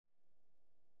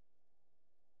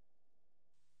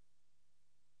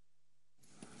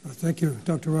Thank you,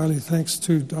 Dr. Riley. Thanks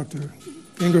to Dr.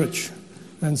 Gingrich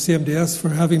and CMDS for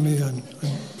having me. I'm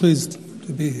pleased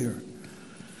to be here.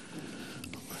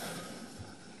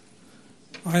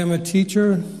 I am a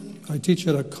teacher. I teach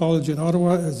at a college in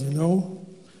Ottawa, as you know.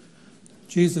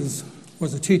 Jesus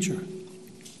was a teacher.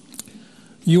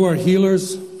 You are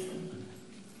healers.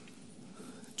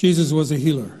 Jesus was a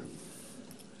healer.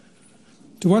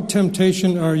 To what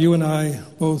temptation are you and I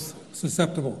both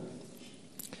susceptible?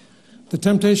 The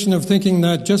temptation of thinking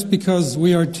that just because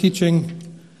we are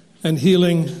teaching and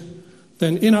healing,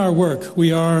 then in our work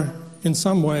we are in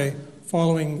some way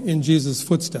following in Jesus'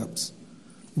 footsteps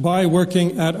by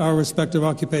working at our respective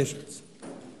occupations.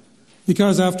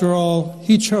 Because after all,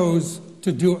 he chose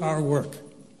to do our work.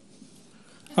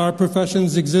 Our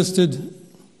professions existed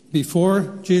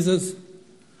before Jesus.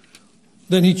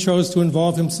 Then he chose to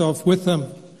involve himself with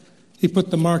them. He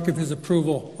put the mark of his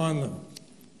approval on them.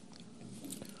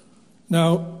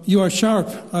 Now, you are sharp,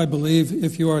 I believe,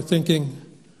 if you are thinking,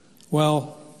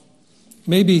 well,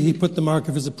 maybe he put the mark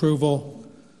of his approval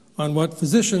on what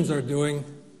physicians are doing,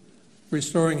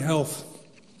 restoring health,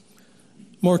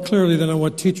 more clearly than on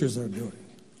what teachers are doing.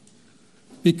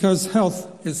 Because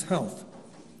health is health.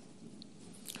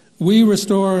 We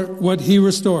restore what he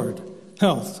restored,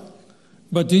 health.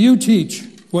 But do you teach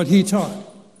what he taught?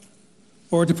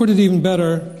 Or to put it even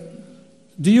better,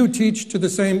 do you teach to the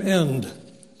same end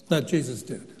that Jesus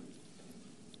did?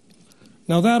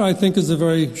 Now that, I think, is a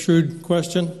very shrewd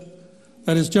question.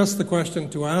 That is just the question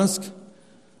to ask.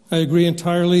 I agree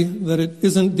entirely that it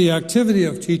isn't the activity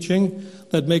of teaching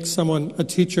that makes someone a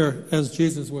teacher as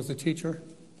Jesus was a teacher.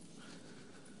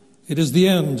 It is the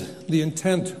end, the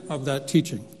intent of that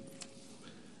teaching.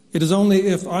 It is only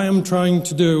if I am trying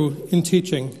to do in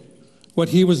teaching what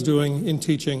he was doing in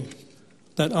teaching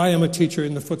that I am a teacher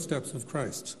in the footsteps of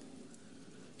Christ.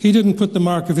 He didn't put the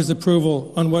mark of his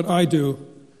approval on what I do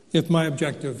if my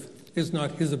objective is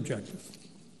not his objective.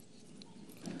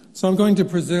 So I'm going to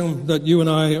presume that you and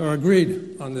I are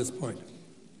agreed on this point.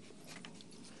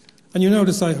 And you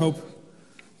notice, I hope,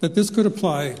 that this could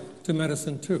apply to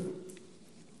medicine too.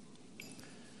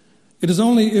 It is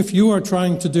only if you are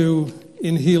trying to do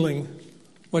in healing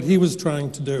what he was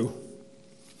trying to do,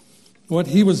 what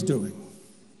he was doing,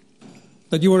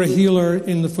 that you are a healer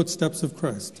in the footsteps of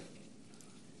Christ.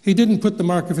 He didn't put the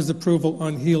mark of his approval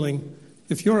on healing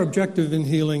if your objective in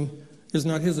healing is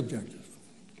not his objective.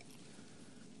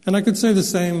 And I could say the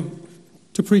same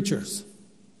to preachers.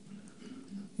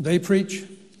 They preach,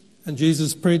 and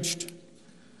Jesus preached.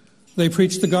 They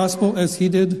preach the gospel as he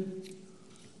did.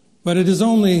 But it is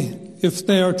only if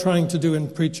they are trying to do in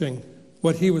preaching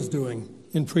what he was doing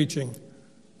in preaching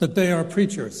that they are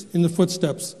preachers in the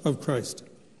footsteps of Christ.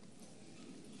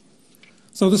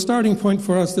 So the starting point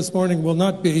for us this morning will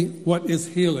not be what is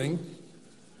healing.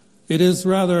 It is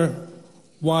rather,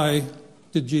 why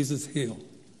did Jesus heal?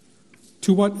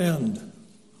 To what end?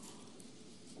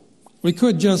 We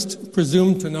could just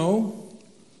presume to know,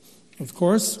 of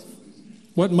course.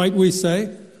 What might we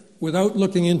say without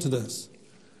looking into this?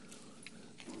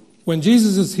 When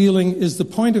Jesus is healing, is the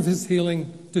point of his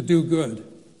healing to do good?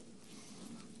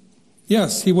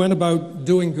 Yes, he went about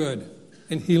doing good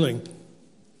and healing.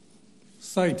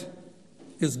 Sight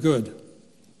is good.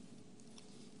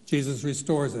 Jesus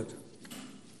restores it.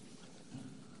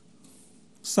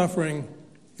 Suffering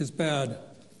is bad.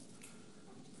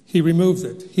 He removes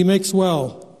it. He makes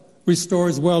well,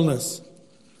 restores wellness.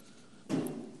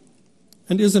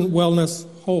 And isn't wellness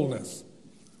wholeness?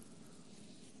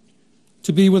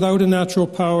 To be without a natural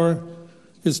power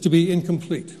is to be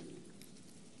incomplete.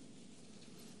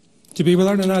 To be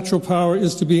without a natural power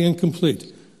is to be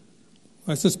incomplete.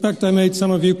 I suspect I made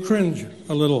some of you cringe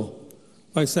a little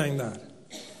by saying that.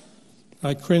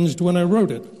 I cringed when I wrote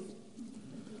it.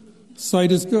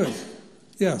 Sight is good.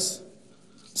 Yes.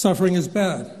 Suffering is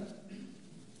bad.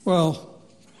 Well,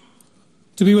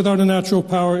 to be without a natural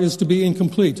power is to be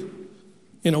incomplete,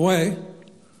 in a way.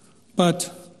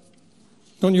 But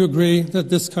don't you agree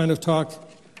that this kind of talk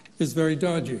is very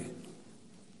dodgy?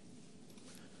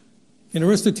 In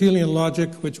Aristotelian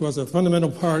logic, which was a fundamental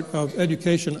part of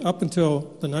education up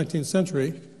until the 19th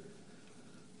century,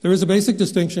 there is a basic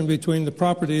distinction between the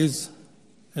properties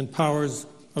and powers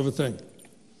of a thing.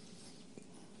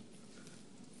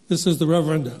 This is the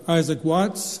Reverend Isaac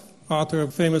Watts, author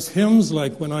of famous hymns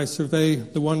like When I Survey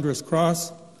the Wondrous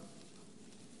Cross.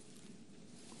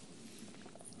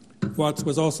 Watts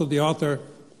was also the author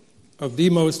of the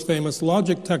most famous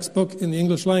logic textbook in the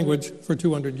English language for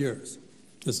 200 years.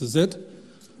 This is it.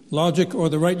 Logic, or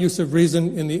the Right Use of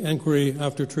Reason in the Enquiry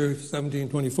After Truth,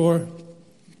 1724.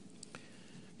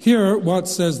 Here,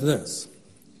 Watts says this: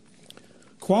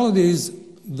 Qualities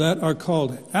that are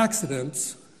called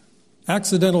accidents,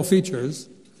 accidental features,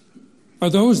 are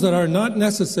those that are not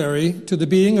necessary to the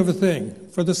being of a thing,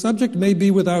 for the subject may be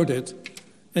without it,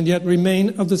 and yet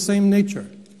remain of the same nature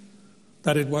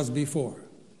that it was before.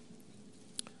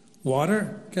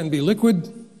 Water can be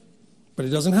liquid, but it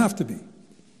doesn't have to be.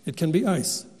 It can be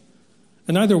ice.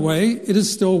 And either way, it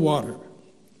is still water.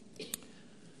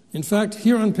 In fact,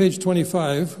 here on page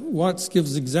 25, Watts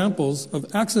gives examples of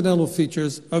accidental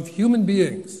features of human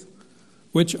beings,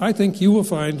 which I think you will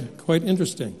find quite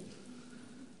interesting.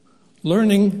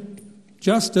 Learning,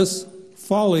 justice,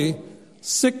 folly,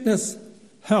 sickness,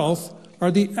 health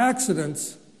are the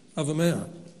accidents of a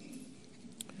man.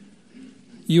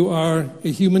 You are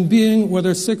a human being,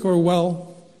 whether sick or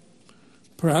well.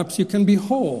 Perhaps you can be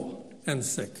whole and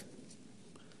sick.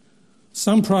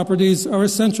 Some properties are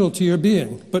essential to your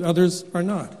being, but others are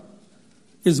not.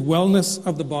 Is wellness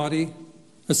of the body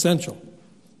essential?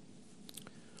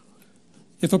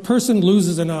 If a person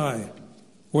loses an eye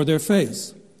or their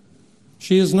face,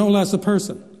 she is no less a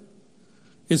person.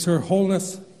 Is her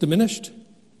wholeness diminished?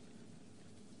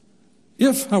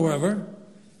 If, however,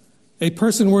 a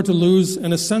person were to lose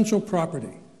an essential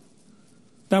property,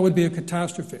 that would be a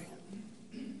catastrophe.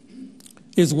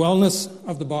 Is wellness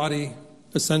of the body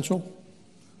essential?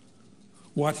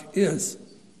 What is?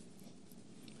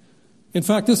 In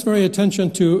fact, this very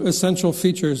attention to essential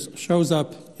features shows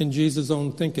up in Jesus'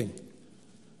 own thinking.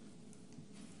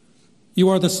 You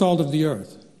are the salt of the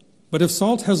earth. But if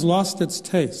salt has lost its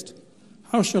taste,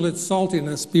 how shall its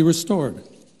saltiness be restored?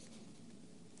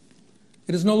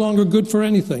 It is no longer good for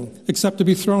anything except to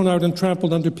be thrown out and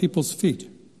trampled under people's feet.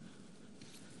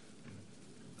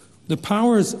 The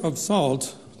powers of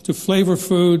salt to flavor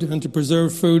food and to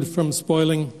preserve food from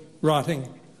spoiling,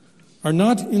 rotting, are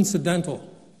not incidental.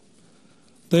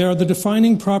 They are the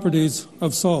defining properties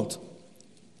of salt.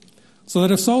 So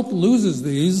that if salt loses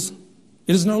these,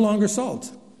 it is no longer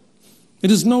salt.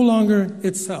 It is no longer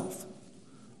itself.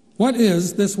 What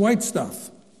is this white stuff?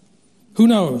 Who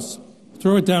knows?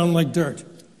 Throw it down like dirt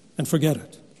and forget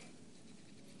it.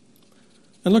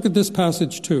 And look at this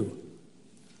passage too.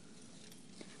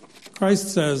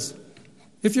 Christ says,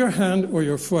 if your hand or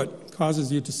your foot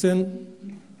causes you to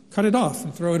sin, cut it off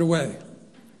and throw it away.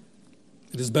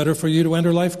 It is better for you to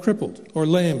enter life crippled or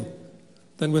lame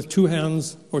than with 2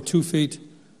 hands or 2 feet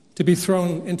to be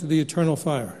thrown into the eternal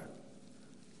fire,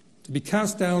 to be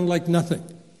cast down like nothing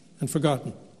and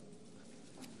forgotten.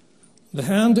 The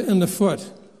hand and the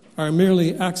foot are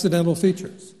merely accidental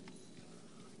features.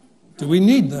 Do we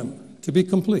need them to be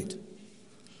complete?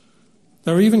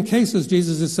 There are even cases,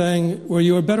 Jesus is saying, where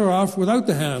you are better off without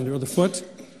the hand or the foot,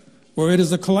 where it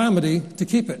is a calamity to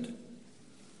keep it.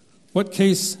 What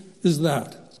case is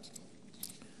that?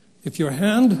 If your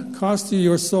hand costs you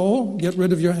your soul, get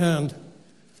rid of your hand.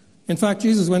 In fact,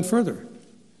 Jesus went further.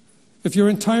 If your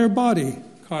entire body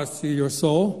costs you your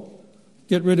soul,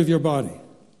 get rid of your body.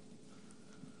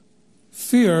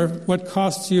 Fear what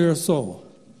costs you your soul.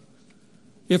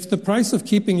 If the price of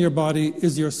keeping your body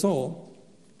is your soul,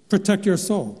 protect your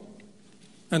soul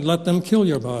and let them kill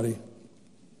your body.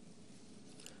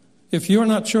 If you're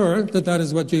not sure that that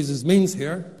is what Jesus means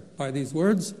here by these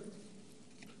words,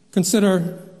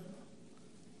 consider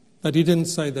that he didn't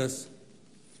say this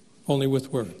only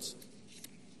with words.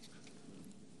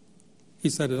 He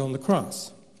said it on the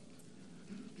cross,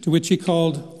 to which he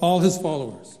called all his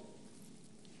followers.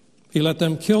 He let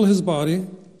them kill his body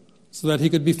so that he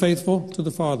could be faithful to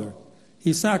the Father.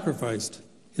 He sacrificed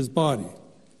his body.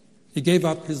 He gave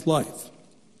up his life.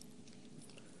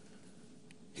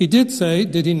 He did say,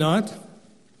 did he not,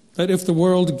 that if the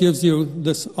world gives you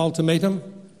this ultimatum,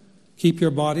 keep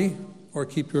your body or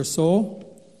keep your soul,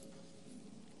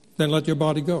 then let your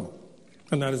body go.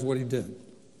 And that is what he did.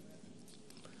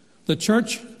 The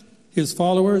church, his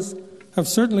followers, have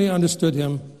certainly understood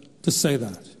him to say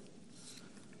that.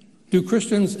 Do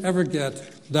Christians ever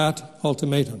get that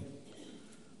ultimatum?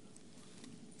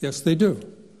 Yes, they do.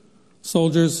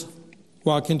 Soldiers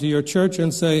walk into your church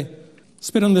and say,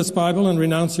 spit on this Bible and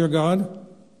renounce your God,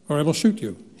 or I will shoot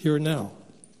you here and now.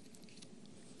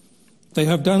 They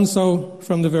have done so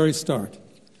from the very start,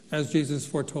 as Jesus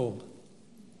foretold.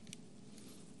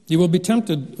 You will be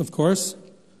tempted, of course,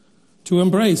 to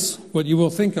embrace what you will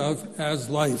think of as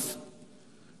life.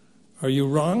 Are you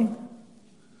wrong?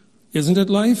 Isn't it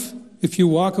life? If you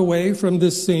walk away from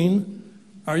this scene,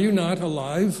 are you not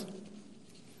alive?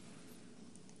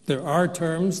 There are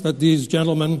terms that these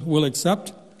gentlemen will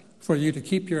accept for you to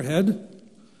keep your head.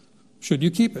 Should you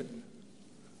keep it?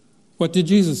 What did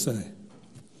Jesus say?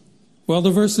 Well,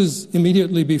 the verses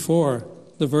immediately before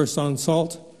the verse on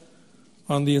salt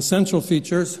On the essential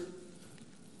features,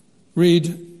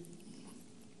 read,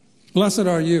 "Blessed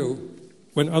are you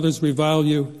when others revile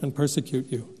you and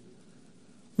persecute you.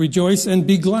 Rejoice and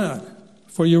be glad,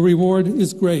 for your reward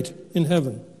is great in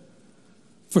heaven.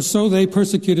 For so they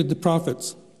persecuted the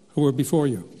prophets who were before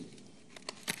you."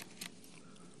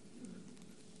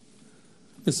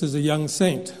 This is a young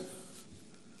saint.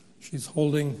 She's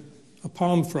holding a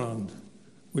palm frond,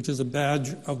 which is a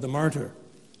badge of the martyr.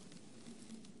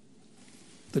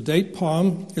 The date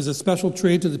palm is a special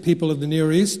tree to the people of the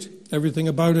Near East. Everything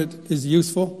about it is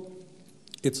useful.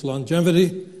 Its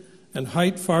longevity and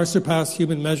height far surpass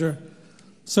human measure,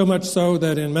 so much so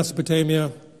that in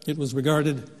Mesopotamia it was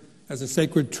regarded as a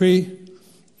sacred tree.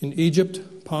 In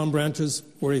Egypt, palm branches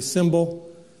were a symbol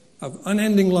of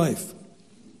unending life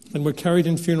and were carried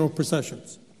in funeral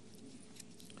processions.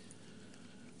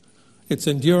 Its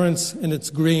endurance and its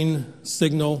green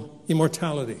signal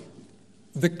immortality,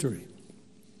 victory.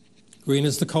 Green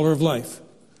is the color of life,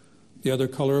 the other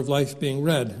color of life being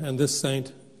red, and this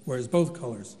saint wears both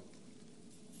colors.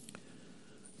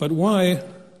 But why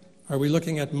are we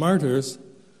looking at martyrs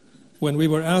when we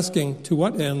were asking, to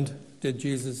what end did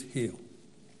Jesus heal?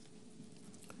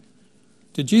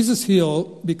 Did Jesus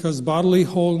heal because bodily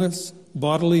wholeness,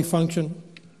 bodily function,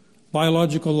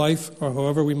 biological life, or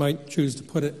however we might choose to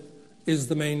put it, is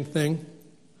the main thing?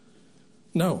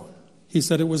 No, he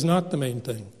said it was not the main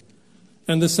thing.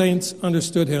 And the saints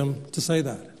understood him to say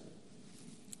that.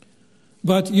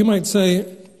 But you might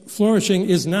say, flourishing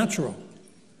is natural,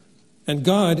 and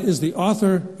God is the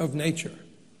author of nature.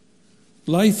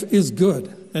 Life is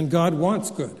good, and God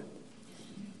wants good.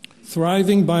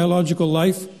 Thriving biological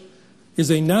life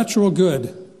is a natural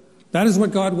good. That is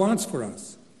what God wants for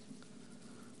us.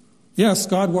 Yes,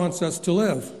 God wants us to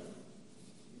live,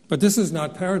 but this is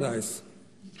not paradise.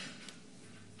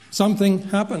 Something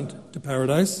happened to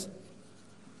paradise.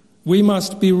 We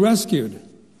must be rescued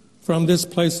from this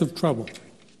place of trouble.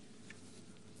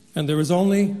 And there is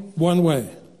only one way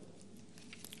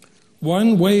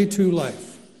to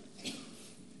life.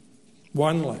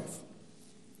 One life.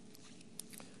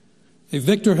 A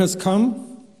victor has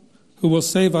come who will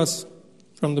save us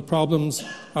from the problems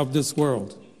of this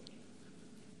world.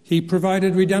 He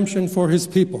provided redemption for his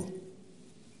people.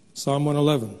 Psalm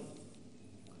 111.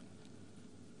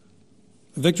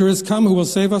 A victor has come who will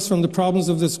save us from the problems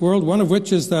of this world, one of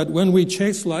which is that when we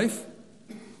chase life,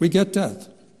 we get death.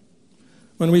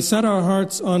 When we set our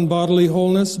hearts on bodily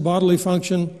wholeness, bodily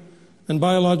function, and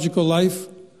biological life,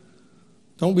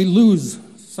 don't we lose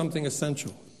something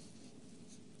essential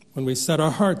when we set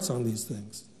our hearts on these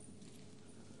things?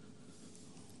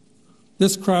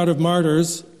 This crowd of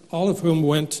martyrs, all of whom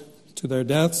went to their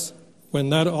deaths when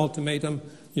that ultimatum,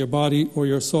 your body or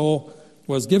your soul,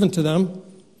 was given to them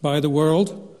by the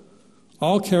world,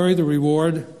 all carry the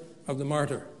reward of the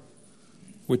martyr,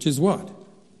 which is what?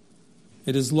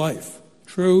 It is life,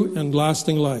 true and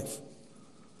lasting life.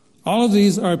 All of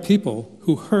these are people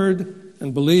who heard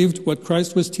and believed what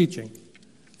Christ was teaching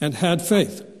and had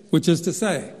faith, which is to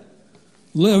say,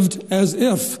 lived as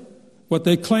if what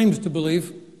they claimed to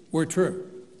believe were true.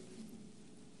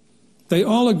 They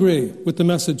all agree with the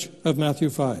message of Matthew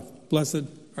 5, blessed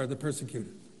are the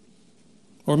persecuted.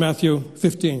 Or Matthew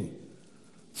 15,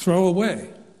 throw away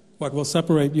what will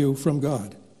separate you from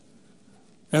God.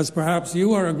 As perhaps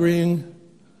you are agreeing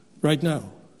right now.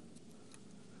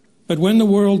 But when the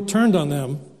world turned on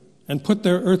them and put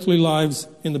their earthly lives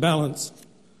in the balance,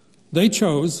 they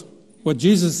chose what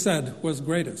Jesus said was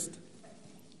greatest.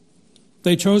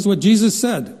 They chose what Jesus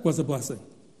said was a blessing.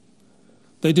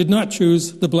 They did not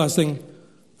choose the blessing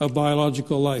of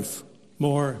biological life,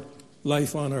 more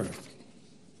life on earth.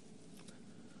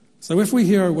 So if we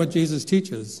hear what Jesus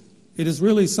teaches, it is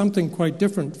really something quite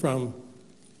different from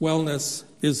wellness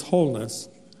is wholeness.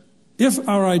 If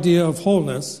our idea of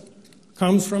wholeness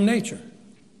comes from nature,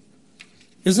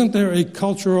 isn't there a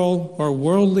cultural or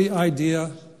worldly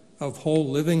idea of whole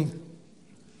living?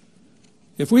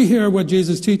 If we hear what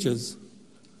Jesus teaches,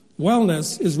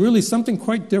 wellness is really something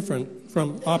quite different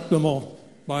from optimal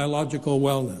biological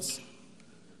wellness.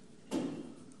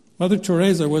 Mother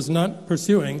Teresa was not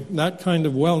pursuing that kind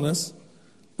of wellness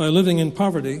by living in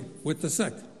poverty with the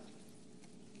sick.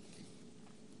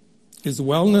 Is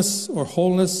wellness or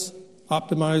wholeness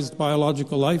optimized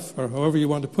biological life, or however you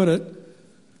want to put it?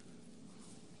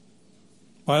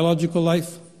 Biological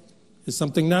life is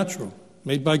something natural,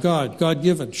 made by God,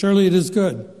 God-given. Surely it is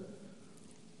good,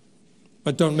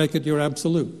 but don't make it your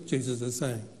absolute, Jesus is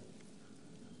saying.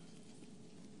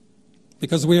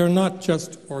 Because we are not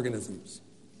just organisms.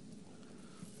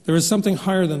 There is something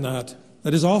higher than that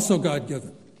that is also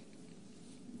God-given.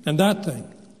 And that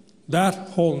thing, That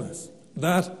wholeness,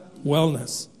 that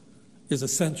wellness is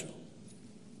essential.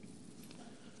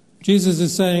 Jesus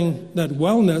is saying that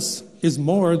wellness is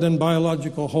more than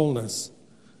biological wholeness,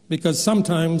 because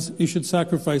sometimes you should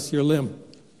sacrifice your limb,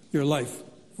 your life,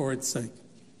 for its sake.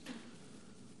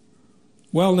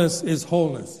 Wellness is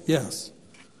wholeness, yes,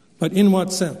 but in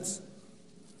what sense?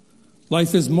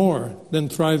 Life is more than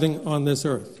thriving on this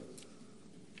earth.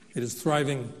 It is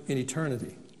thriving in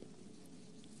eternity.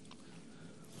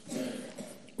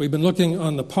 We've been looking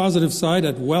on the positive side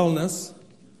at wellness.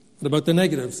 What about the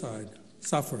negative side?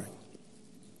 Suffering.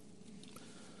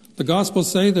 The Gospels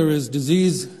say there is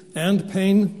disease and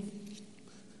pain,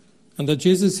 and that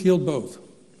Jesus healed both.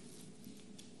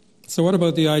 So what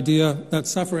about the idea that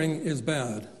suffering is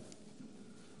bad?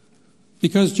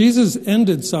 Because Jesus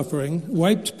ended suffering,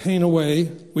 wiped pain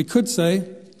away, we could say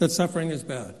that suffering is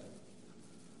bad.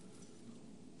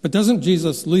 But doesn't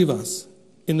Jesus leave us,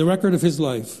 in the record of his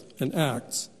life and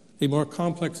acts, a more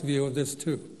complex view of this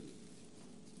too?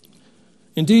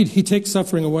 Indeed, he takes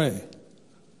suffering away.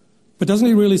 But doesn't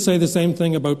he really say the same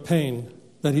thing about pain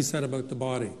that he said about the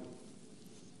body?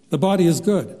 The body is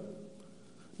good,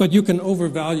 but you can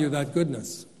overvalue that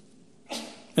goodness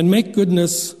and make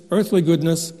goodness, earthly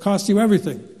goodness, cost you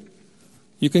everything.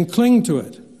 You can cling to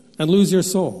it and lose your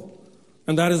soul,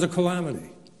 and that is a calamity.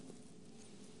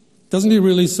 Doesn't he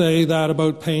really say that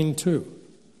about pain too?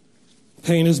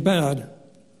 Pain is bad,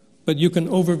 but you can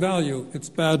overvalue its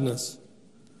badness.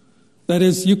 That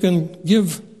is, you can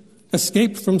give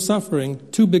escape from suffering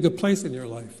too big a place in your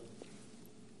life.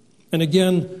 And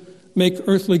again, make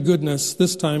earthly goodness,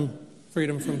 this time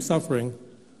freedom from suffering,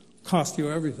 cost you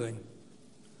everything.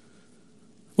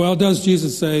 Well, does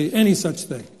Jesus say any such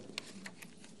thing?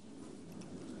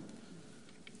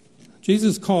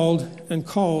 Jesus called and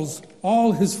calls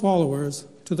all his followers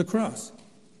to the cross.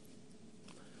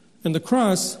 And the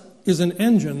cross is an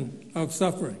engine of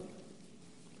suffering.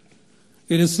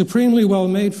 It is supremely well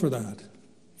made for that.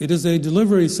 It is a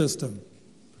delivery system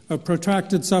of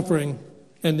protracted suffering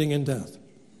ending in death.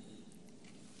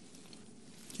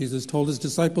 Jesus told his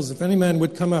disciples, if any man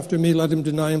would come after me, let him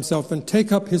deny himself and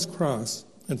take up his cross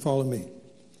and follow me.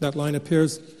 That line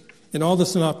appears in all the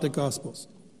synoptic Gospels.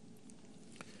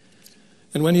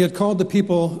 And when he had called the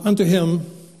people unto him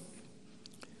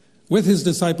with his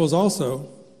disciples also,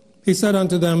 he said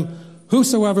unto them,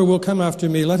 whosoever will come after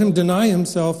me, let him deny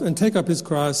himself and take up his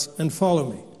cross and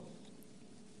follow me.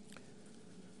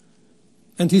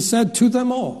 And he said to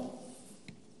them all,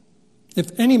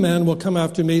 if any man will come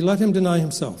after me, let him deny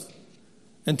himself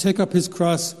and take up his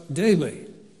cross daily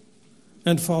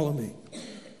and follow me.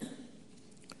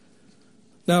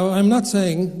 Now, I'm not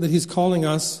saying that he's calling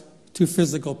us to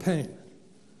physical pain,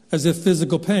 as if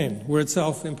physical pain were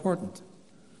itself important.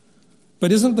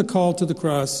 But isn't the call to the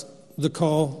cross the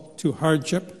call to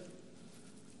hardship,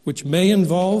 which may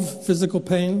involve physical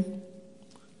pain?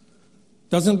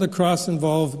 Doesn't the cross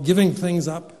involve giving things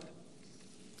up,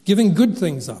 giving good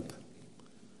things up,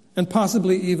 and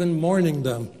possibly even mourning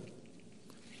them?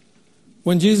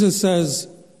 When Jesus says,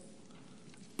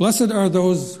 blessed are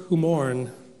those who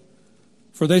mourn,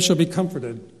 for they shall be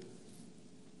comforted,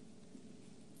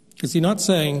 is he not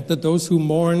saying that those who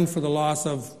mourn for the loss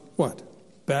of what?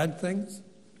 Bad things?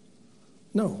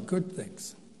 No, good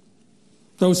things.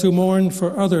 Those who mourn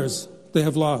for others they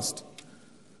have lost,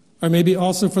 or maybe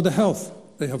also for the health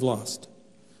they have lost,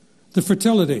 the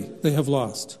fertility they have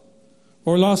lost,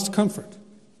 or lost comfort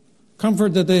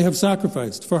that they have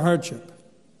sacrificed for hardship,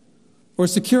 or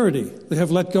security they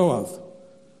have let go of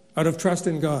out of trust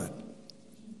in God.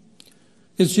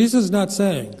 Is Jesus not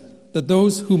saying that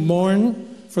those who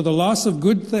mourn for the loss of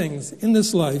good things in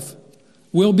this life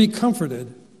will be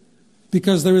comforted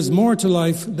because there is more to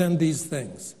life than these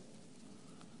things?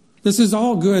 This is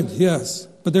all good, yes,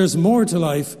 but there's more to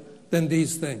life than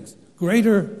these things.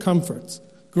 Greater comforts,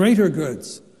 greater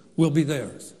goods will be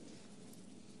theirs.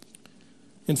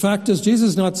 In fact, does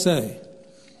Jesus not say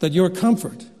that your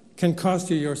comfort can cost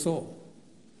you your soul?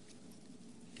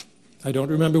 I don't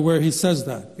remember where he says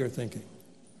that, you're thinking.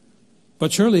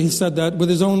 But surely he said that with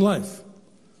his own life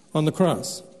on the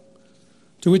cross,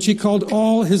 to which he called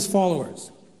all his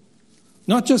followers,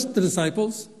 not just the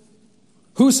disciples,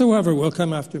 whosoever will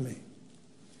come after me.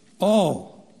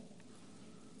 All.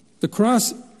 The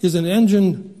cross is an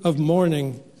engine of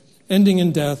mourning ending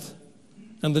in death,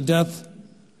 and the death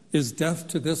is death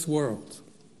to this world.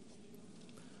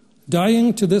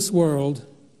 Dying to this world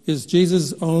is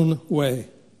Jesus' own way,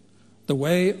 the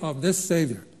way of this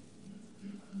Savior,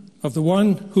 of the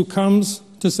one who comes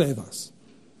to save us.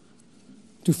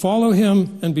 To follow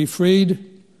him and be freed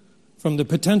from the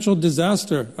potential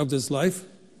disaster of this life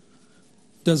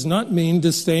does not mean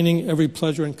disdaining every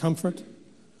pleasure and comfort,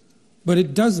 but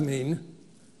it does mean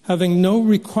having no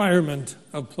requirement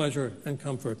of pleasure and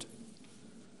comfort,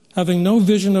 having no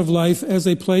vision of life as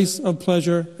a place of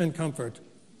pleasure and comfort,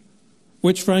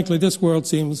 which, frankly, this world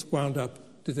seems wound up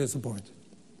to disappoint.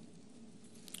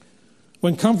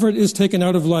 When comfort is taken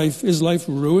out of life, is life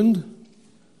ruined?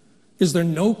 Is there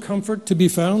no comfort to be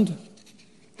found?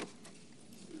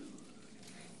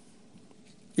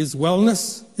 Is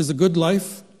wellness, is a good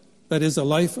life, that is a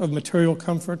life of material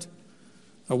comfort,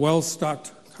 a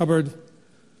well-stocked cupboard,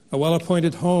 a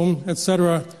well-appointed home,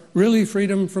 etc., really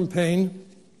freedom from pain?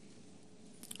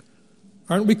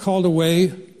 Aren't we called away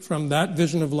from that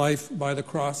vision of life by the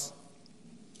cross?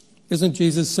 Isn't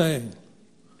Jesus saying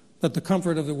that the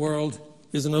comfort of the world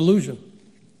is an illusion?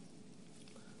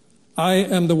 I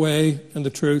am the way and the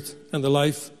truth and the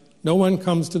life. No one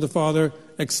comes to the Father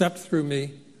except through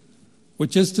me,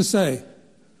 which is to say,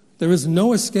 there is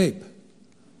no escape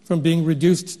from being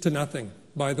reduced to nothing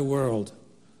by the world,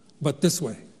 but this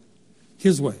way,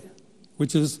 his way,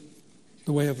 which is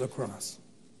the way of the cross,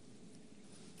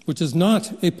 which is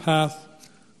not a path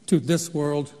to this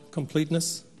world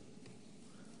completeness.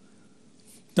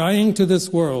 Dying to this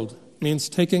world means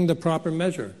taking the proper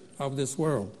measure of this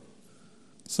world,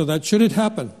 so that should it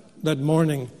happen that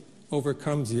mourning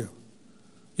overcomes you,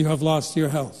 you have lost your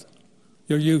health,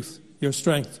 your youth, your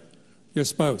strength, your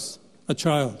spouse, a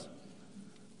child.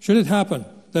 Should it happen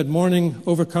that mourning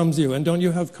overcomes you, and don't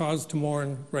you have cause to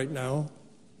mourn right now?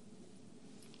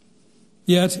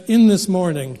 Yet in this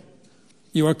mourning,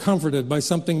 you are comforted by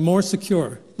something more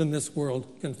secure than this world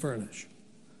can furnish.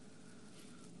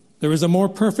 There is a more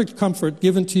perfect comfort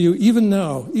given to you even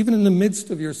now, even in the midst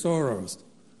of your sorrows.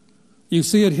 You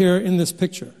see it here in this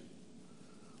picture.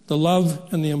 The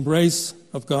love and the embrace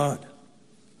of God.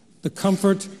 The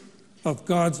comfort of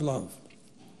God's love.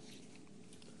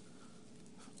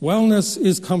 Wellness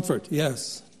is comfort,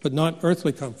 yes, but not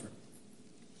earthly comfort.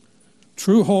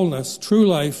 True wholeness, true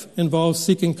life involves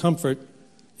seeking comfort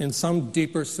in some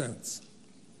deeper sense.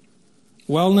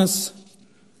 Wellness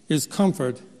is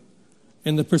comfort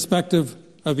in the perspective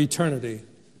of eternity,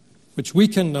 which we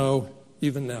can know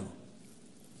even now.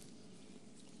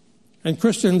 And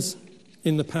Christians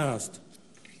in the past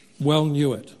well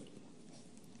knew it.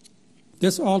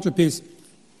 This altarpiece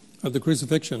of the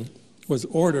crucifixion was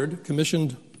ordered,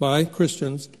 commissioned by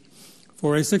Christians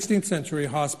for a 16th century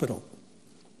hospital.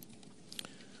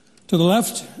 To the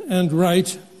left and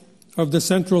right of the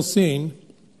central scene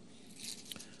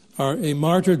are a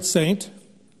martyred saint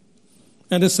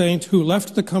and a saint who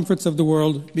left the comforts of the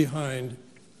world behind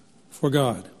for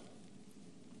God,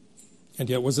 and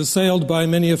yet was assailed by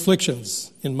many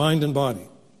afflictions in mind and body.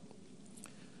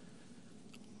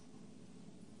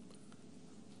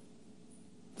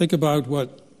 Think about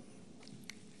what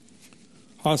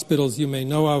hospitals you may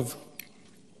know of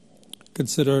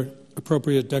consider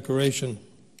appropriate decoration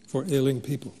for ailing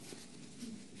people.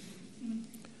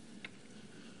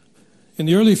 In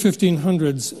the early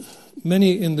 1500s,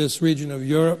 many in this region of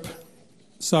Europe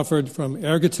suffered from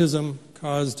ergotism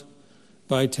caused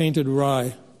by tainted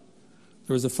rye.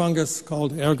 There was a fungus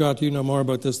called ergot, you know more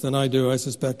about this than I do, I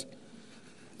suspect,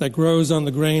 that grows on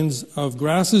the grains of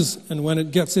grasses, and when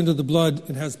it gets into the blood,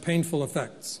 it has painful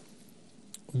effects.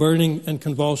 Burning and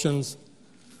convulsions,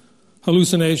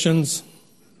 hallucinations.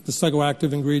 The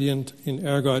psychoactive ingredient in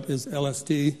ergot is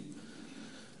LSD.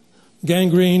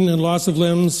 Gangrene and loss of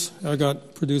limbs.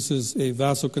 Ergot produces a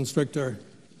vasoconstrictor,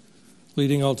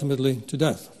 leading ultimately to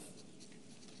death.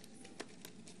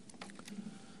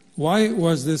 Why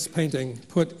was this painting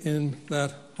put in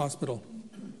that hospital?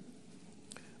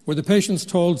 Were the patients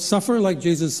told, suffer like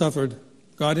Jesus suffered?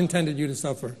 God intended you to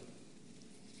suffer.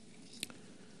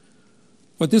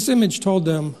 What this image told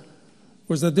them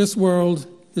was that this world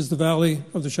is the valley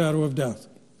of the shadow of death.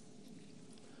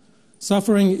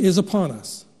 Suffering is upon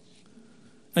us,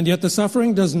 and yet the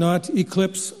suffering does not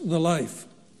eclipse the life.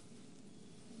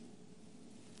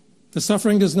 The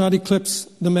suffering does not eclipse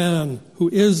the man who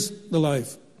is the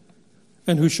life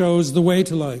and who shows the way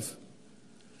to life,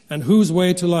 and whose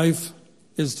way to life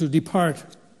is to depart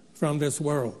from this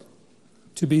world,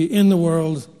 to be in the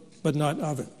world but not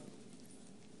of it.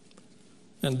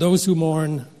 And those who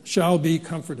mourn shall be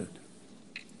comforted.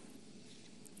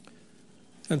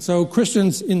 And so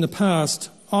Christians in the past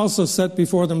also set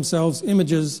before themselves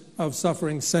images of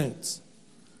suffering saints.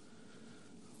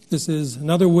 This is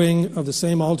another wing of the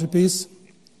same altarpiece.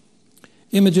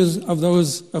 Images of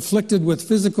those afflicted with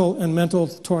physical and mental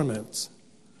torments.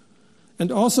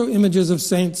 And also images of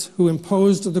saints who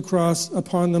imposed the cross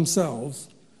upon themselves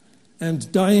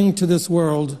and, dying to this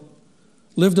world,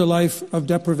 lived a life of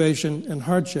deprivation and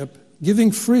hardship,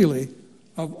 giving freely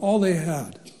of all they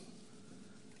had.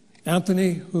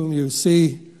 Anthony, whom you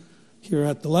see here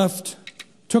at the left,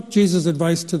 took Jesus'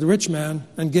 advice to the rich man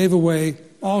and gave away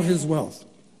all his wealth.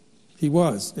 He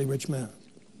was a rich man.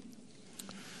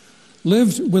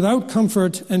 Lived without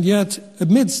comfort, and yet,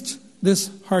 amidst this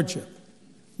hardship,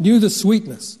 knew the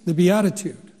sweetness, the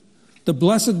beatitude, the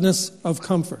blessedness of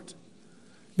comfort,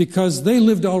 because they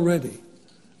lived already,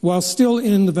 while still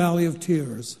in the valley of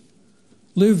tears,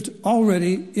 lived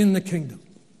already in the kingdom.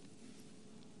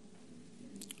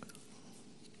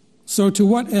 So to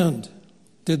what end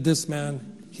did this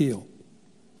man heal?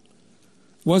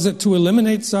 Was it to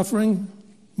eliminate suffering,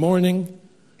 mourning,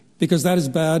 because that is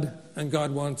bad and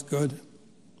God wants good?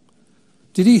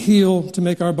 Did he heal to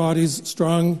make our bodies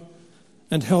strong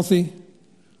and healthy?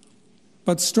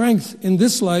 But strength in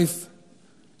this life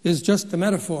is just a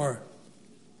metaphor,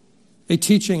 a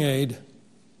teaching aid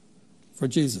for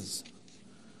Jesus.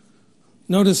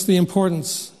 Notice the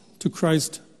importance to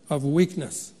Christ of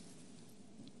weakness.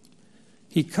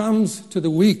 He comes to the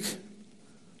weak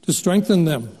to strengthen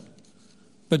them.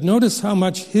 But notice how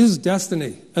much his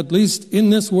destiny, at least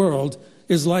in this world,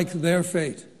 is like their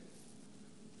fate,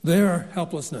 their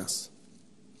helplessness.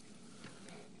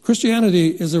 Christianity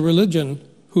is a religion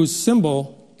whose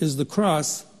symbol is the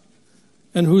cross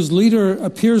and whose leader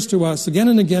appears to us again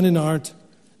and again in art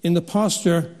in the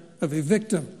posture of a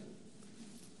victim,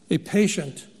 a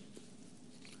patient.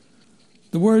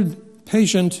 The word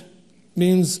patient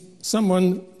means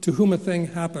someone to whom a thing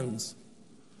happens.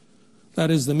 That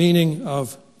is the meaning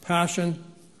of passion,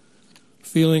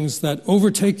 feelings that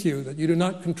overtake you, that you do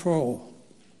not control.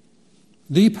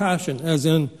 The passion, as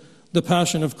in the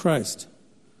Passion of Christ,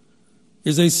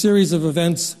 is a series of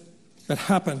events that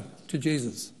happen to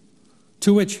Jesus,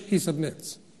 to which he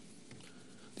submits.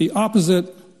 The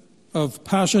opposite of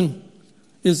passion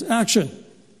is action.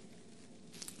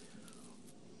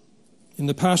 In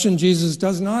the Passion, Jesus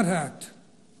does not act,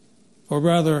 or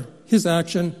rather, his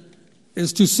action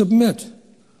is to submit,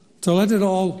 to let it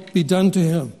all be done to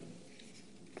him.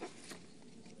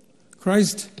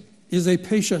 Christ is a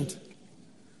patient.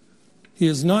 He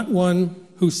is not one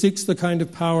who seeks the kind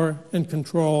of power and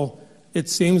control it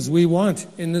seems we want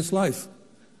in this life.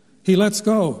 He lets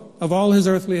go of all his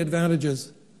earthly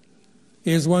advantages.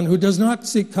 He is one who does not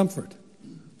seek comfort,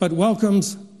 but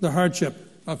welcomes the hardship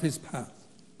of his path.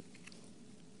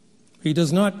 He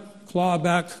does not claw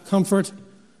back comfort,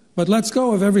 but lets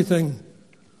go of everything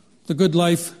the good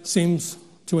life seems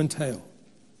to entail.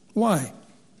 Why?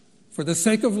 For the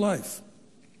sake of life.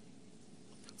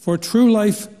 For true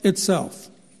life itself.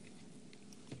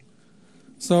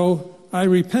 So I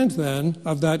repent then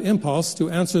of that impulse to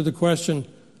answer the question,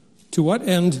 to what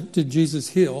end did Jesus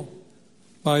heal?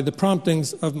 By the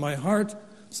promptings of my heart,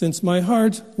 since my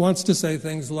heart wants to say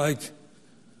things like,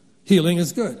 healing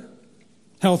is good,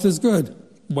 health is good,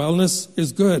 wellness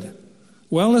is good,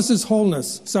 wellness is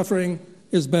wholeness, suffering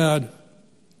is bad.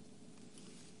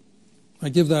 I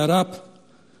give that up.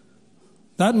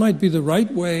 That might be the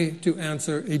right way to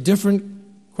answer a different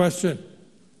question.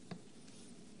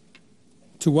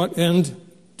 To what end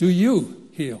do you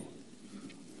heal?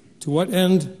 To what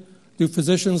end do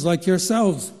physicians like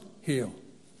yourselves heal?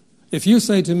 If you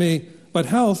say to me, but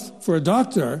health for a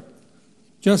doctor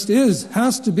just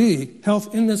has to be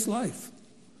health in this life.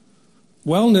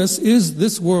 Wellness is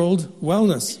this world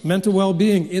wellness, mental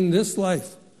well-being in this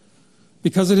life.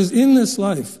 Because it is in this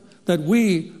life that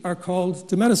we are called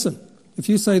to medicine. If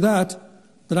you say that,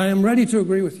 then I am ready to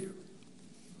agree with you.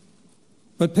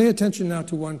 But pay attention now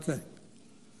to one thing.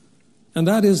 And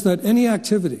that is that any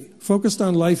activity focused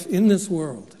on life in this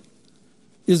world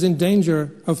is in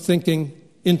danger of thinking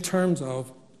in terms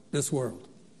of this world.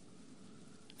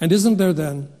 And isn't there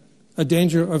then a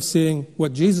danger of seeing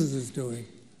what Jesus is doing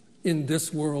in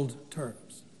this world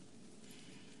terms?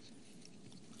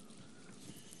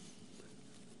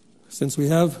 Since we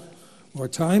have more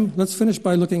time, let's finish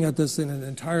by looking at this in an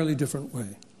entirely different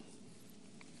way.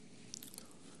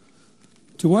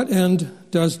 To what end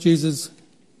does Jesus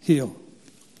heal?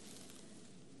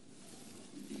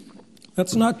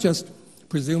 Let's not just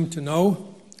presume to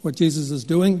know what Jesus is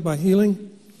doing by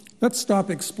healing. Let's stop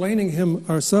explaining him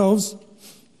ourselves.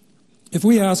 If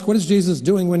we ask, what is Jesus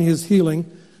doing when he is healing,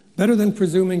 better than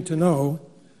presuming to know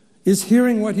is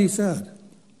hearing what he said,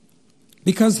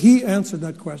 because he answered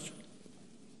that question.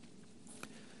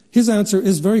 His answer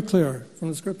is very clear from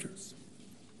the Scriptures.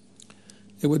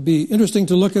 It would be interesting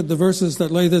to look at the verses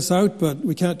that lay this out, but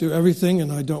we can't do everything,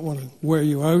 and I don't want to wear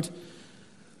you out.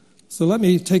 So let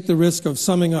me take the risk of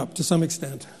summing up, to some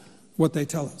extent, what they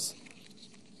tell us.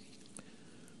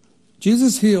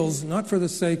 Jesus heals not for the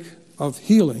sake of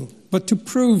healing, but to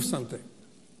prove something.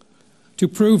 To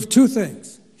prove two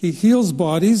things. He heals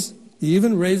bodies, he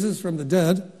even raises from the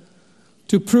dead,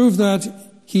 to prove that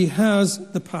he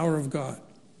has the power of God.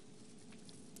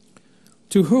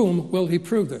 To whom will he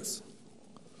prove this?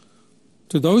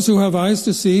 To those who have eyes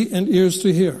to see and ears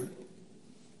to hear.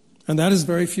 And that is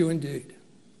very few indeed.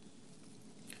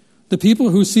 The people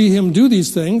who see him do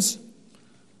these things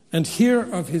and hear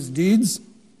of his deeds,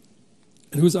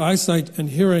 and whose eyesight and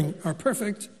hearing are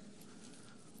perfect,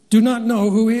 do not know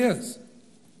who he is.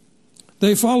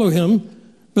 They follow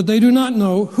him, but they do not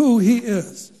know who he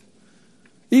is.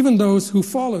 Even those who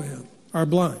follow him are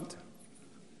blind.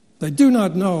 They do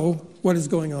not know what is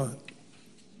going on.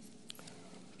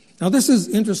 Now this is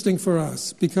interesting for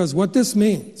us, because what this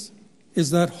means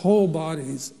is that whole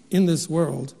bodies in this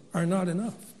world are not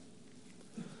enough.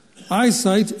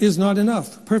 Eyesight is not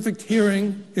enough. Perfect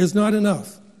hearing is not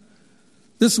enough.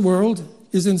 This world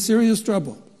is in serious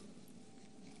trouble.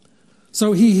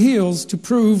 So he heals to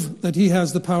prove that he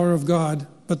has the power of God,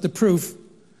 but the proof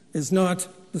is not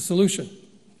the solution.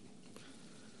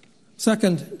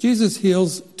 Second, Jesus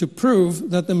heals to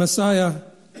prove that the Messiah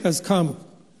has come,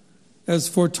 as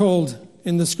foretold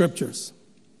in the Scriptures.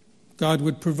 God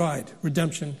would provide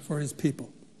redemption for his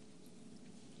people.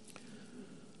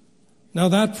 Now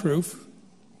that proof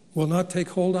will not take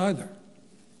hold either.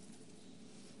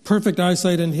 Perfect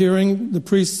eyesight and hearing, the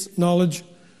priest's knowledge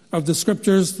of the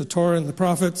Scriptures, the Torah and the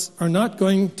prophets, are not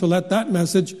going to let that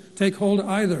message take hold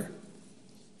either.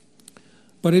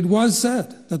 But it was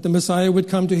said that the Messiah would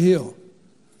come to heal,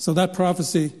 so that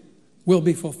prophecy will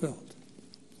be fulfilled.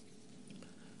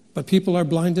 But people are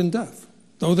blind and deaf,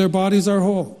 though their bodies are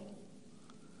whole.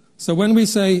 So when we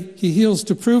say he heals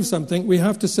to prove something, we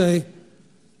have to say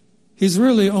he's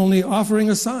really only offering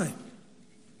a sign.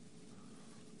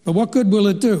 But what good will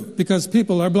it do? Because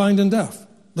people are blind and deaf,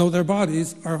 though their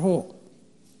bodies are whole.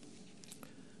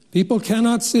 People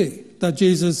cannot see that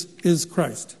Jesus is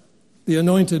Christ, the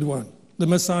Anointed One, the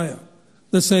Messiah,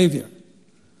 the Savior.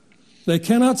 They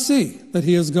cannot see that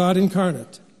he is God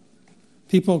incarnate.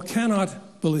 People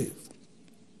cannot believe.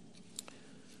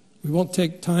 We won't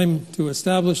take time to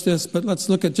establish this, but let's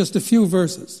look at just a few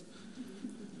verses.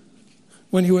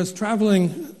 When he was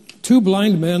traveling, two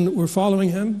blind men were following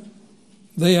him.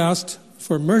 They asked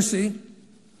for mercy,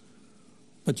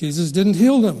 but Jesus didn't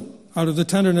heal them out of the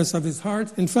tenderness of his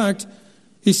heart. In fact,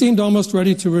 he seemed almost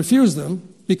ready to refuse them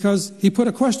because he put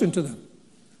a question to them,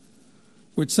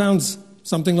 which sounds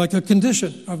something like a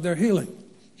condition of their healing.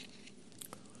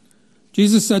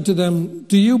 Jesus said to them,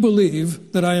 "Do you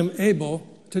believe that I am able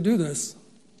to do this?"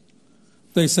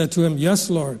 They said to him, "Yes,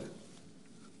 Lord."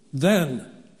 Then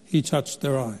he touched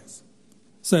their eyes,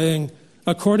 saying,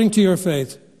 "According to your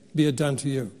faith, be it done to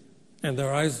you." And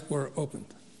their eyes were opened.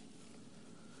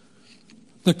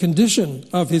 The condition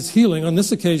of his healing, on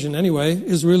this occasion anyway,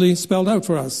 is really spelled out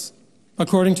for us.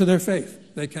 According to their faith,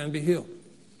 they can be healed.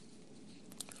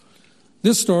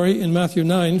 This story in Matthew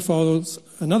 9 follows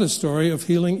another story of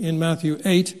healing in Matthew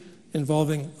 8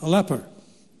 involving a leper.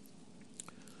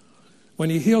 When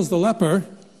he heals the leper,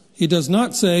 he does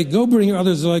not say, "Go bring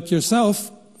others like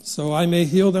yourself so I may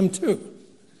heal them too."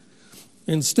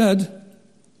 Instead,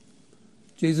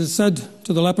 Jesus said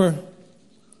to the leper,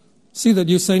 "See that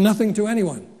you say nothing to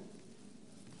anyone,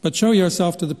 but show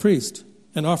yourself to the priest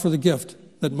and offer the gift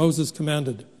that Moses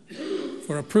commanded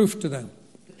for a proof to them."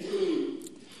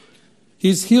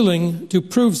 He's healing to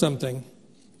prove something,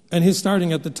 and he's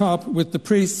starting at the top with the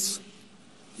priests.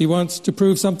 He wants to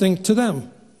prove something to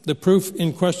them. The proof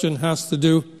in question has to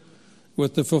do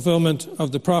with the fulfillment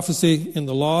of the prophecy in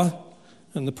the law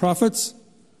and the prophets,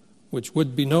 which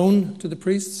would be known to the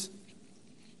priests.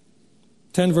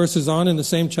 10 verses on in the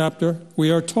same chapter, we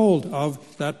are told of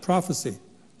that prophecy.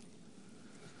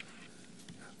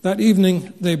 That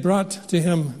evening they brought to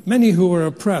him many who were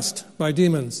oppressed by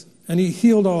demons, and he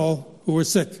healed all who were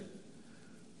sick.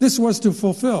 This was to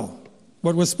fulfill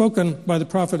what was spoken by the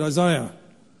prophet Isaiah.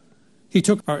 He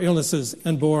took our illnesses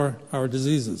and bore our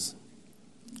diseases.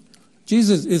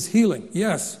 Jesus is healing,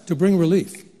 yes, to bring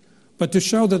relief, but to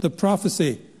show that the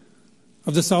prophecy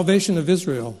of the salvation of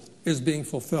Israel is being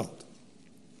fulfilled.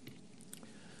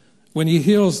 When he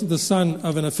heals the son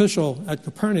of an official at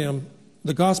Capernaum,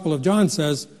 the Gospel of John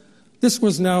says, this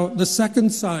was now the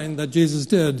second sign that Jesus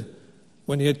did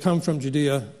when he had come from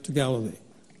Judea to Galilee.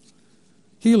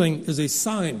 Healing is a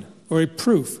sign or a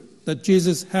proof that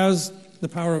Jesus has the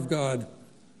power of God,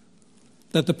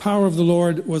 that the power of the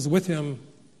Lord was with him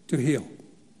to heal.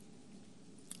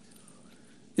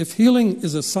 If healing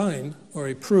is a sign or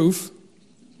a proof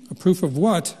of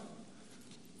what?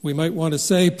 We might want to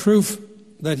say proof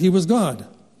that he was God.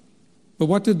 But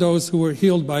what did those who were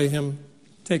healed by him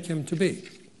take him to be?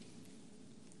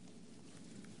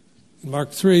 In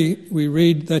Mark 3, we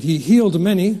read that he healed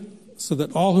many, so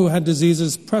that all who had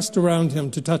diseases pressed around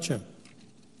him to touch him.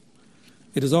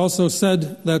 It is also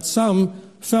said that some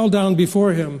fell down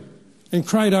before him and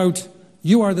cried out,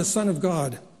 "You are the Son of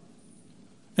God."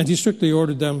 And he strictly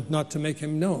ordered them not to make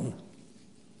him known.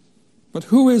 But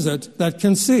who is it that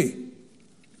can see?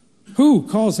 Who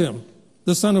calls him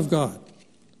the Son of God?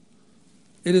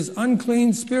 It is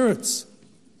unclean spirits.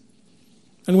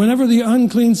 And whenever the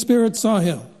unclean spirits saw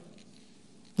him,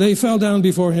 they fell down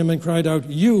before him and cried out,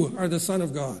 "You are the Son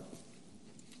of God."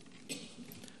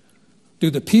 Do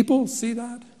the people see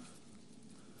that?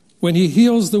 When he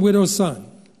heals the widow's son,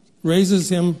 raises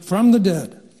him from the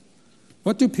dead,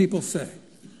 what do people say?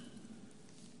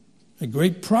 A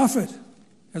great prophet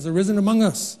has arisen among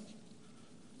us.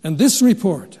 And this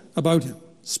report about him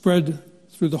spread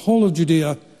through the whole of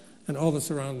Judea and all the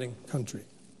surrounding country.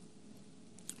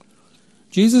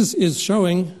 Jesus is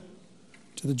showing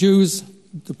to the Jews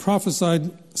the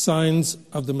prophesied signs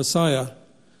of the Messiah,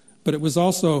 but it was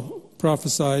also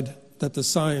prophesied that the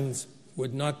signs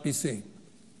would not be seen.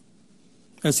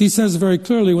 As he says very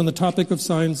clearly when the topic of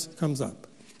signs comes up.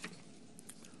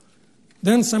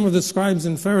 Then some of the scribes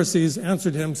and Pharisees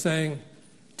answered him, saying,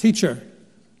 "Teacher,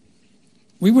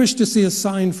 we wish to see a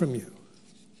sign from you."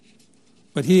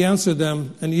 But he answered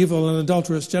them, "An evil and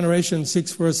adulterous generation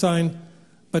seeks for a sign,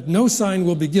 but no sign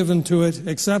will be given to it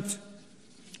except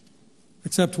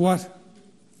what?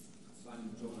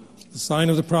 The sign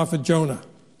of the prophet Jonah.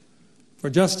 For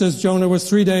just as Jonah was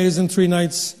 3 days and 3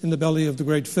 nights in the belly of the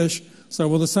great fish, so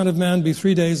will the Son of Man be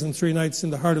 3 days and 3 nights in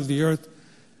the heart of the earth,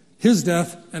 his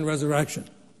death and resurrection."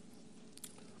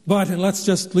 But, and let's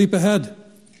just leap ahead,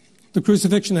 the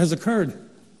crucifixion has occurred.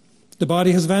 The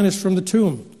body has vanished from the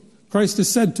tomb. Christ is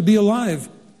said to be alive.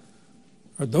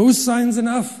 Are those signs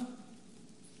enough?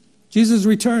 Jesus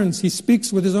returns. He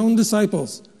speaks with his own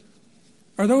disciples.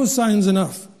 Are those signs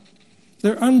enough?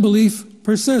 Their unbelief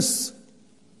persists.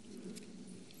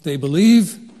 They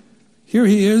believe. Here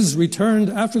he is, returned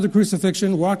after the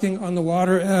crucifixion, walking on the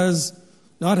water as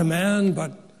not a man,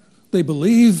 but they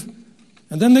believe,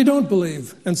 and then they don't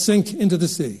believe and sink into the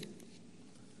sea.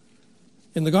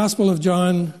 In the Gospel of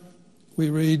John, we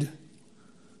read,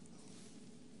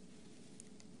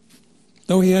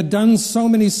 "Though he had done so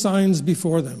many signs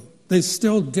before them, they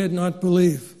still did not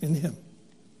believe in him,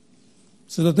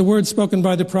 so that the word spoken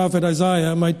by the prophet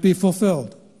Isaiah might be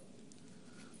fulfilled.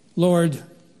 Lord,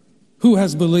 who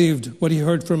has believed what he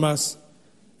heard from us,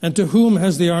 and to whom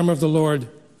has the arm of the Lord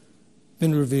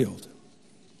been revealed?"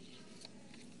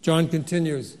 John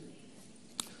continues,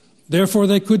 "Therefore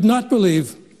they could not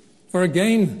believe, for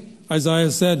again Isaiah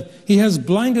said, 'He has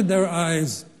blinded their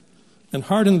eyes and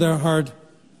hardened their heart,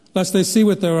 lest they see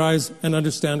with their eyes and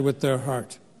understand with their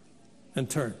heart and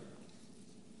turn.'"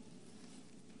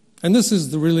 And this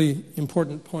is the really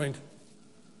important point.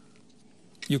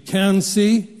 You can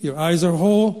see, your eyes are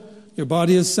whole, your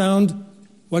body is sound.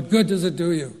 What good does it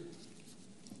do you?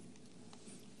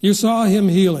 You saw him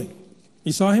healing.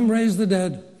 You saw him raise the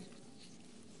dead.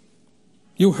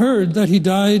 You heard that he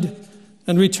died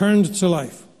and returned to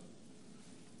life.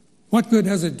 What good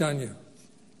has it done you?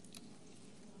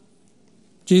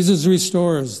 Jesus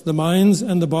restores the minds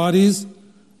and the bodies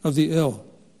of the ill.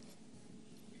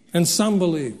 And some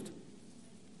believed.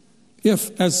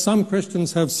 If, as some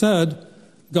Christians have said,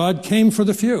 God came for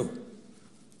the few,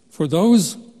 for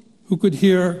those who could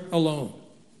hear alone,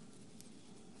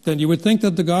 then you would think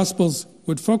that the Gospels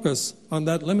would focus on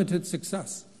that limited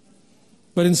success.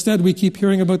 But instead we keep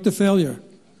hearing about the failure,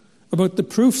 about the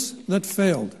proofs that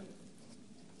failed.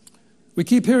 We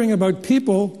keep hearing about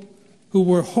people who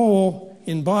were whole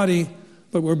in body,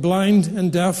 but were blind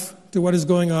and deaf to what is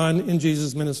going on in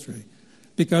Jesus' ministry,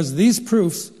 because these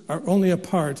proofs are only a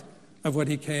part of what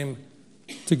he came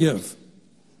to give.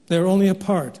 They're only a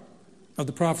part of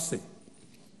the prophecy.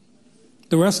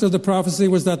 The rest of the prophecy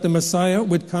was that the Messiah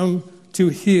would come to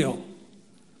heal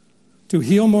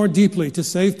more deeply, to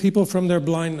save people from their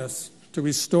blindness, to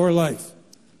restore life.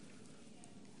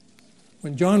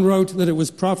 When John wrote that it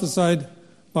was prophesied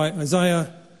by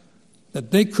Isaiah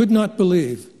that they could not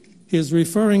believe, he is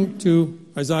referring to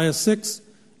Isaiah 6,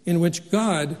 in which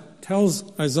God tells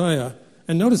Isaiah,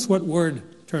 and notice what word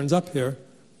turns up here,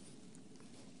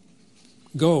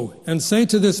 "Go and say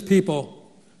to this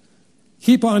people,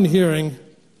 keep on hearing,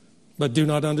 but do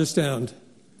not understand.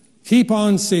 Keep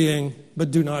on seeing,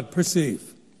 but do not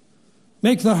perceive.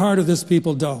 Make the heart of this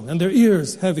people dull, and their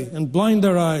ears heavy, and blind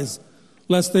their eyes,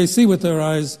 lest they see with their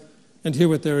eyes, and hear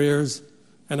with their ears,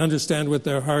 and understand with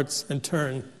their hearts and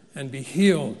turn and be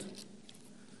healed.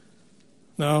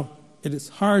 Now, it is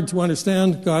hard to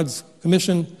understand God's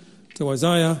commission to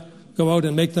Isaiah, go out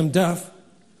and make them deaf.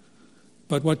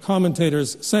 But what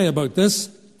commentators say about this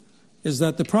is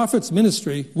that the prophet's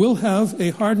ministry will have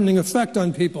a hardening effect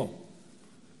on people,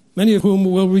 many of whom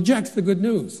will reject the good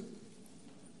news.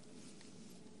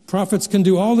 Prophets can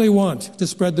do all they want to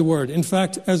spread the word. In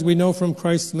fact, as we know from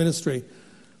Christ's ministry,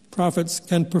 prophets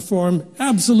can perform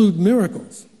absolute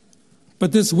miracles.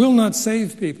 But this will not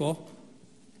save people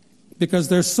because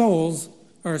their souls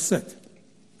are sick.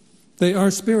 They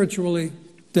are spiritually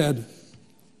dead.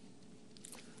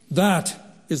 That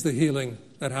is the healing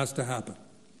that has to happen.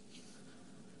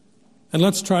 And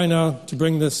let's try now to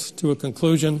bring this to a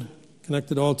conclusion,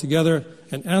 connect it all together,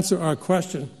 and answer our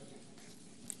question.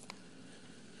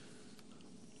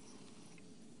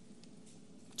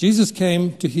 Jesus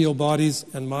came to heal bodies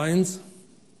and minds.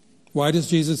 Why does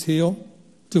Jesus heal?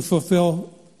 To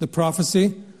fulfill the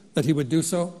prophecy that he would do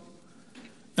so,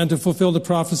 and to fulfill the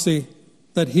prophecy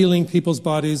that healing people's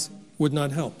bodies would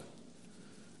not help,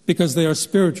 because they are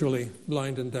spiritually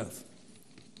blind and deaf.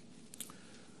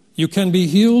 You can be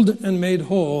healed and made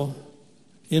whole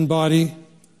in body,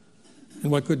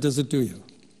 and what good does it do you?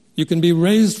 You can be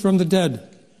raised from the dead,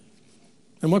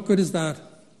 and what good is that?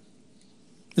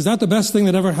 Is that the best thing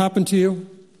that ever happened to you?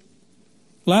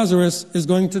 Lazarus is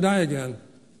going to die again.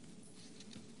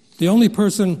 The only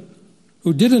person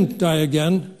who didn't die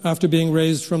again after being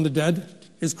raised from the dead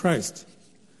is Christ.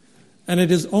 And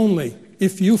it is only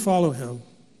if you follow him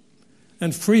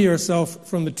and free yourself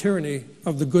from the tyranny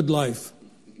of the good life,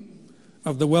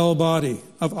 of the well body,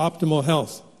 of optimal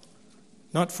health.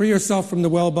 Not free yourself from the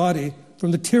well body,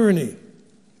 from the tyranny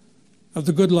of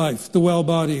the good life, the well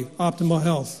body, optimal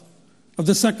health, of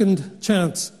the second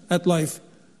chance at life.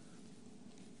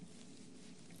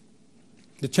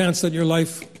 The chance that your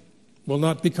life will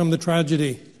not become the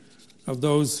tragedy of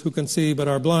those who can see but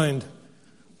are blind,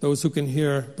 those who can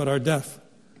hear but are deaf,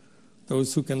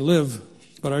 those who can live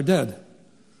but are dead.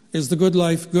 Is the good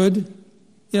life good?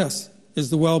 Yes. Is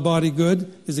the well body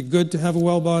good? Is it good to have a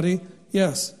well body?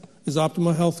 Yes. Is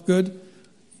optimal health good?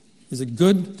 Is it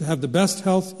good to have the best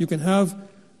health you can have?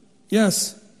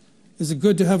 Yes. Is it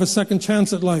good to have a second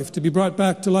chance at life, to be brought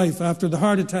back to life after the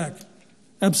heart attack?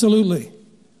 Absolutely.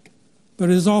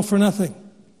 But it is all for nothing.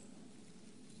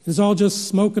 It is all just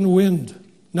smoke and wind,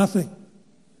 nothing.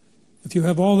 If you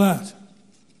have all that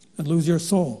and lose your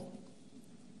soul,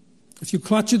 if you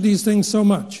clutch at these things so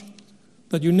much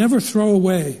that you never throw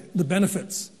away the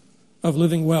benefits of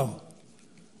living well,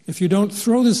 if you don't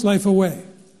throw this life away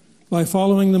by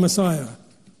following the Messiah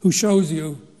who shows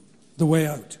you the way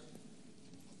out.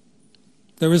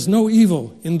 There is no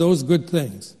evil in those good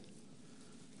things,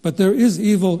 but there is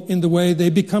evil in the way they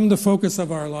become the focus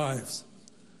of our lives.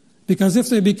 Because if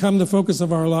they become the focus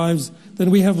of our lives,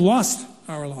 then we have lost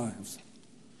our lives.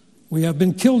 We have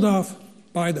been killed off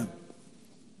by them.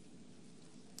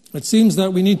 It seems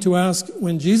that we need to ask,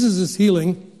 when Jesus is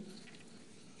healing,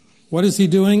 what is he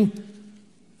doing?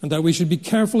 And that we should be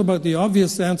careful about the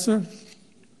obvious answer,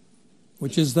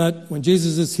 which is that when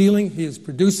Jesus is healing, he is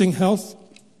producing health.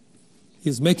 He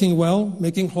is making well,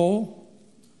 making whole.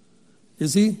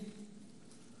 Is he?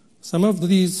 Some of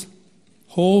these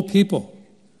whole people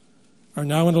are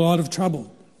now in a lot of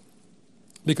trouble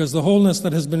because the wholeness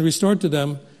that has been restored to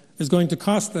them is going to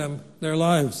cost them their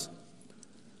lives.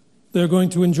 They're going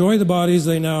to enjoy the bodies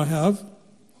they now have.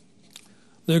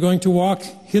 They're going to walk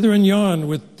hither and yon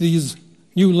with these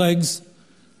new legs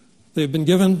they've been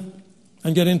given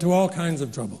and get into all kinds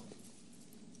of trouble.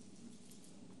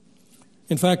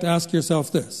 In fact, ask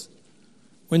yourself this.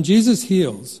 When Jesus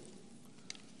heals,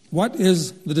 what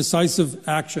is the decisive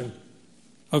action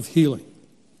of healing?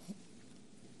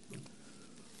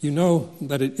 You know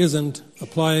that it isn't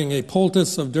applying a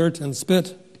poultice of dirt and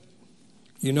spit.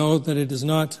 You know that it is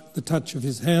not the touch of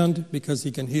his hand because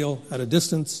he can heal at a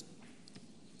distance.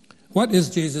 What is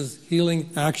Jesus' healing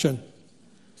action?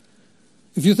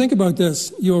 If you think about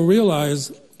this, you'll realize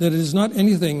that it is not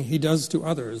anything he does to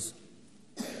others.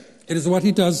 It is what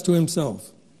he does to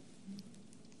himself.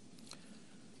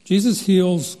 Jesus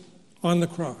heals on the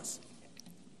cross.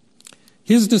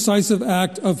 His decisive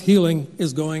act of healing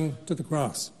is going to the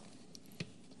cross.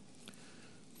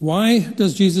 Why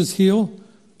does Jesus heal?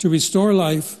 To restore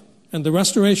life, and the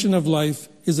restoration of life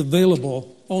is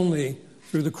available only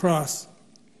through the cross.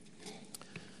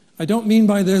 I don't mean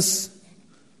by this,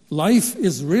 life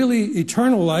is really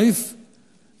eternal life,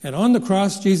 and on the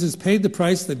cross Jesus paid the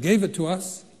price that gave it to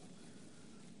us.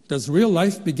 Does real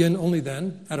life begin only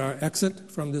then, at our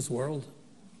exit from this world?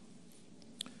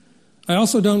 I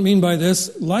also don't mean by this,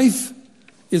 life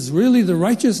is really the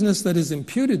righteousness that is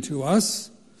imputed to us,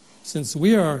 since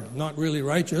we are not really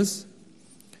righteous,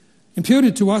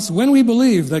 imputed to us when we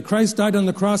believe that Christ died on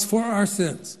the cross for our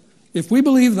sins. If we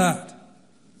believe that,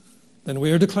 then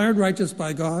we are declared righteous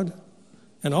by God,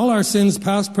 and all our sins,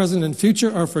 past, present, and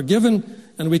future, are forgiven,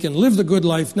 and we can live the good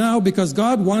life now because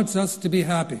God wants us to be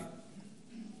happy.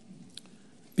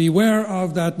 Beware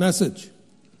of that message,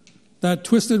 that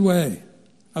twisted way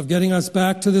of getting us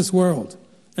back to this world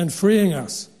and freeing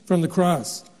us from the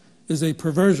cross is a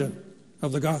perversion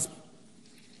of the gospel.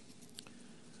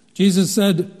 Jesus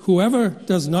said, "Whoever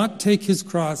does not take his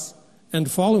cross and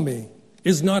follow me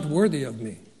is not worthy of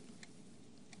me.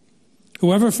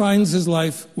 Whoever finds his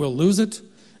life will lose it,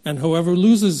 and whoever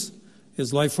loses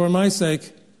his life for my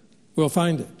sake will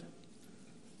find it."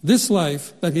 This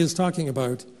life that he is talking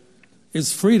about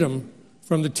is freedom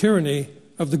from the tyranny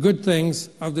of the good things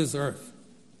of this earth,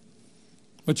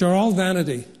 which are all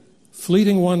vanity,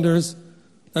 fleeting wonders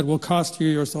that will cost you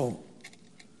your soul.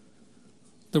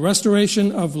 The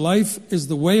restoration of life is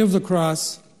the way of the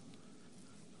cross.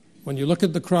 When you look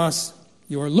at the cross,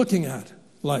 you are looking at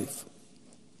life.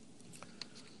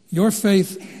 Your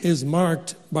faith is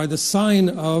marked by the sign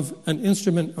of an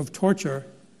instrument of torture,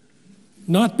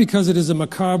 not because it is a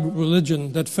macabre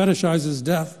religion that fetishizes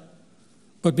death,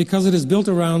 but because it is built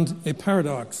around a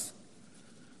paradox,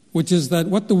 which is that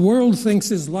what the world thinks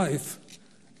is life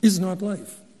is not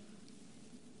life.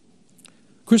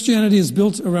 Christianity is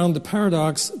built around the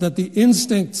paradox that the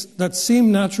instincts that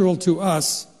seem natural to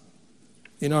us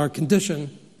in our condition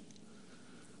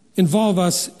involve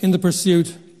us in the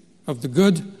pursuit of the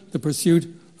good, the pursuit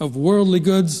of worldly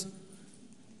goods,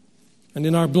 and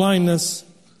in our blindness,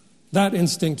 that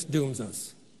instinct dooms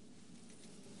us.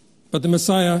 But the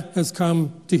Messiah has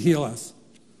come to heal us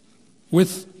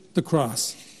with the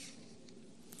cross.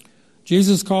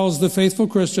 Jesus calls the faithful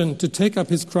Christian to take up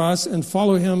his cross and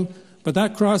follow him, but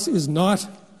that cross is not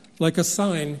like a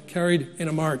sign carried in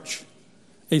a march,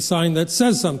 a sign that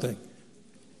says something,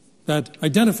 that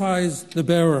identifies the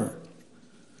bearer.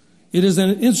 It is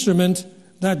an instrument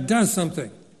that does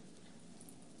something.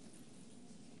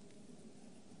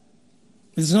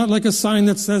 It's not like a sign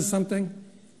that says something.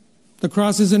 The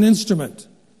cross is an instrument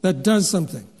that does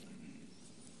something.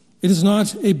 It is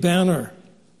not a banner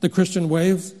the Christian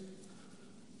waves.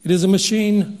 It is a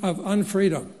machine of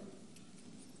unfreedom,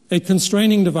 a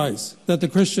constraining device that the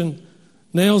Christian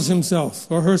nails himself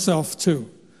or herself to,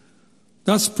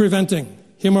 thus preventing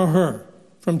him or her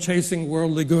from chasing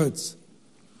worldly goods.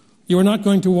 You are not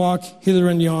going to walk hither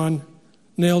and yon,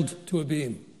 nailed to a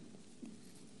beam.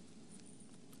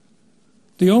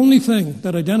 The only thing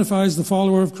that identifies the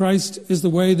follower of Christ is the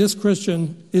way this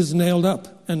Christian is nailed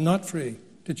up and not free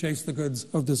to chase the goods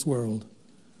of this world.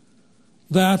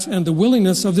 That and the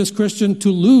willingness of this Christian to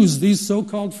lose these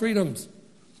so-called freedoms.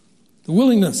 The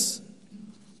willingness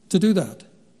to do that.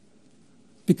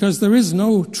 Because there is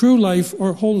no true life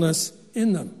or wholeness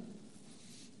in them.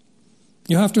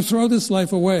 You have to throw this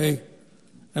life away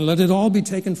and let it all be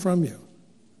taken from you.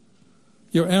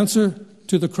 Your answer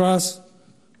to the cross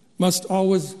must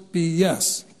always be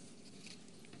yes.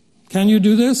 Can you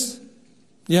do this?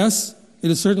 Yes,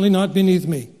 it is certainly not beneath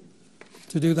me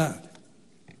to do that.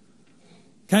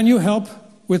 Can you help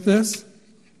with this?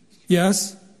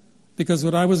 Yes, because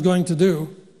what I was going to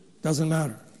do doesn't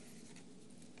matter.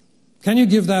 Can you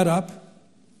give that up?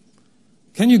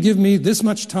 Can you give me this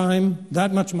much time,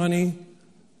 that much money?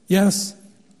 Yes,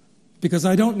 because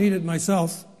I don't need it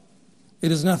myself.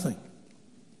 It is nothing.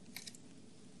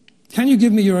 Can you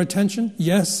give me your attention?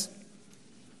 Yes,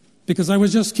 because I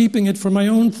was just keeping it for my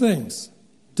own things,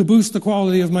 to boost the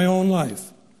quality of my own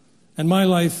life. And my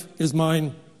life is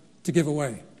mine to give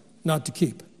away, not to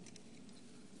keep.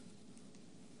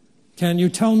 Can you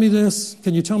tell me this?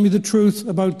 Can you tell me the truth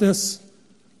about this?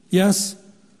 Yes,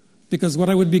 because what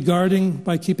I would be guarding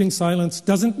by keeping silence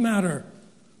doesn't matter,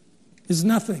 is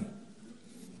nothing.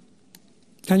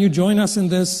 Can you join us in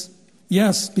this?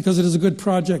 Yes, because it is a good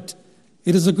project.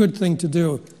 It is a good thing to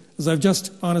do, as I've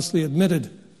just honestly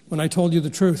admitted when I told you the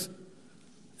truth.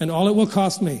 And all it will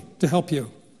cost me to help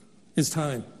you is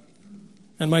time.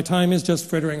 And my time is just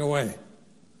frittering away.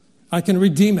 I can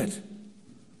redeem it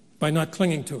by not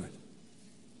clinging to it.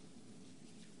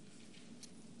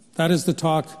 That is the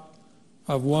talk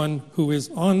of one who is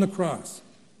on the cross.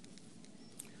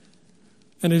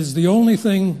 And it is the only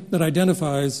thing that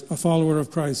identifies a follower of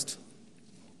Christ.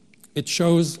 It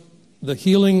shows the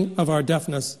healing of our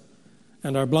deafness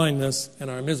and our blindness and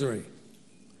our misery.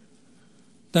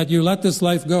 That you let this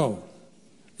life go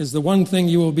is the one thing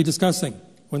you will be discussing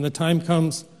when the time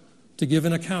comes to give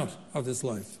an account of this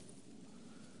life.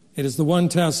 It is the one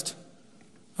test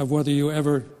of whether you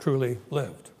ever truly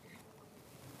lived.